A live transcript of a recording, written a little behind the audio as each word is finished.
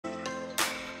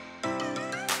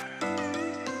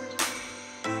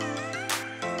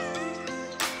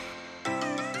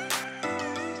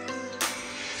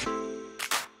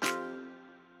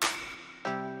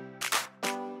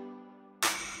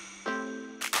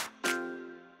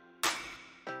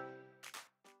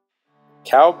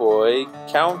Cowboy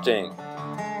Counting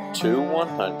to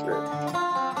 100.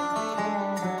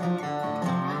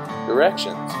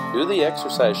 Directions. Do the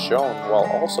exercise shown while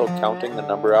also counting the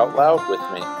number out loud with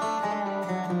me.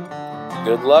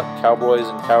 Good luck, cowboys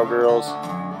and cowgirls.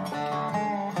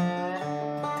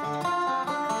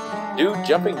 Do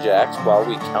jumping jacks while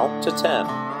we count to 10.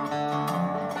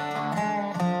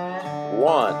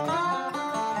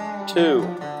 1, 2,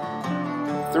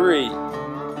 3,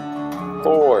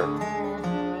 4,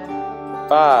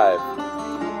 5,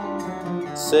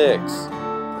 6,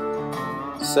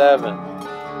 7,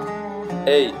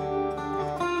 8,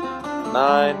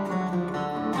 9,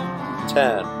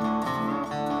 10.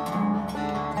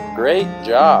 Great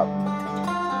job!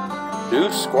 Do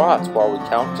squats while we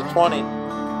count to 20.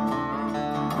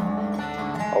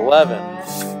 11,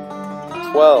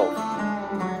 12,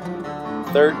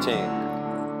 13,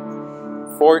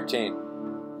 14,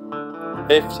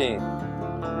 15,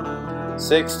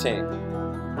 16,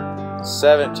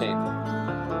 17,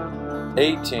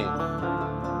 18,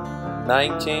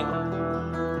 19,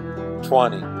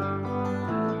 20.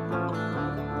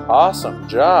 Awesome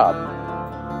job!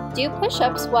 Do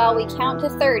push-ups while we count to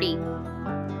 30.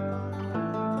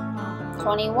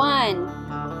 21,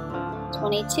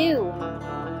 22,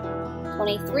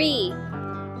 23,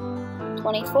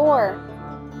 24,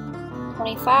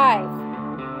 25,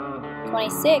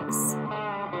 26,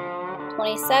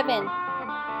 27,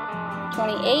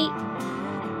 28,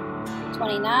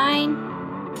 29,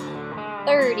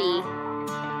 30.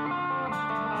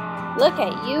 Look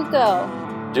at you go.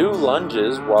 Do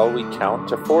lunges while we count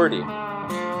to 40.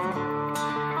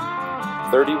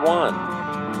 31,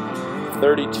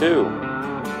 32,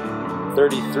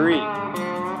 33,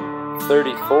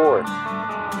 34,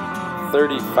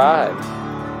 35,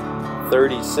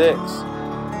 36,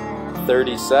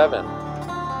 37,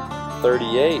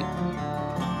 38,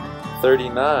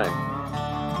 39,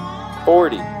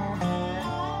 40.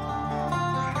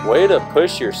 Way to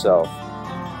push yourself.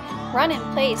 Run in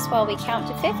place while we count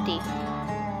to 50.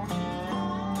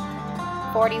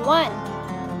 41,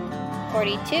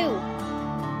 42,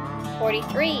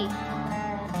 43,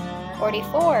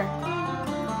 44,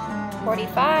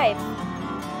 45,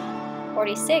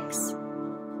 46,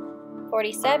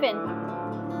 47,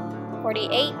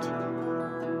 48,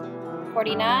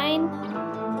 49,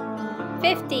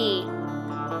 50.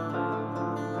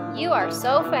 You are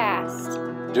so fast.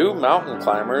 Do mountain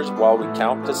climbers while we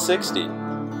count to 60.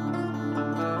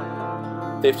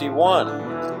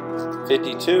 51,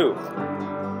 52,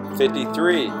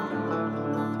 53,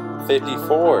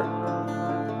 54,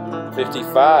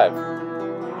 55,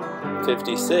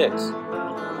 56,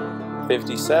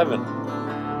 57,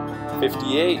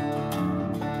 58,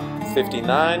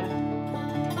 59,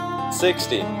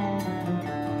 60.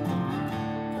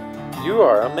 You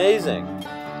are amazing!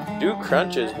 Do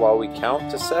crunches while we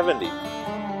count to 70.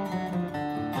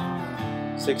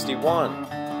 61,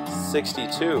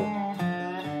 62,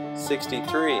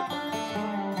 63,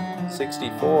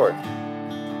 64,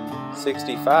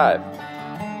 65,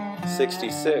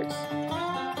 66,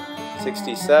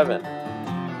 67,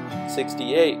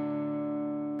 68,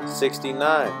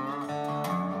 69,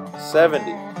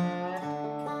 70.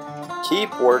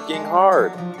 Keep working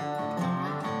hard.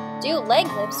 Do leg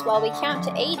lifts while we count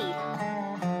to 80.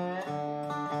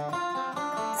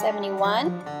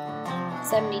 71,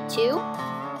 72,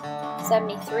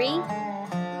 73,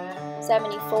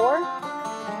 74,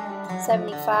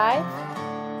 75,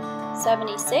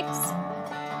 76,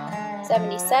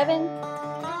 77,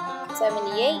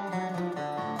 78,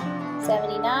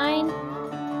 79,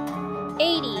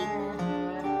 80.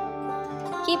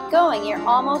 Keep going, you're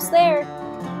almost there.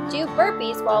 Do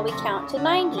burpees while we count to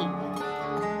 90.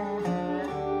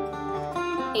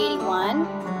 81,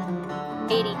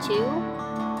 82,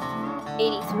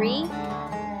 83,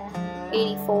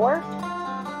 84,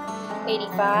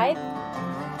 85,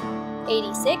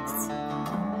 86,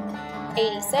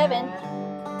 87,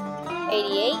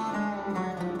 88,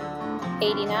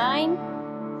 89,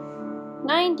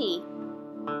 90.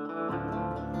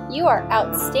 You are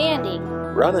outstanding.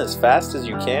 Run as fast as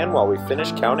you can while we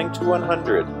finish counting to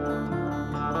 100.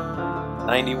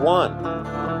 91,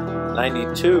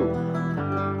 92,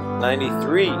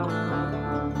 93,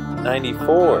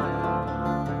 94,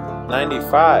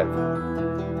 95,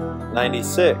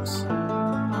 96,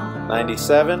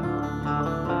 97,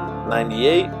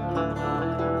 98,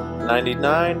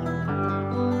 99,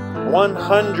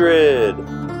 100!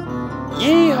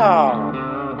 Yeehaw!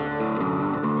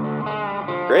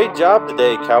 Great job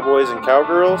today, cowboys and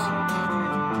cowgirls!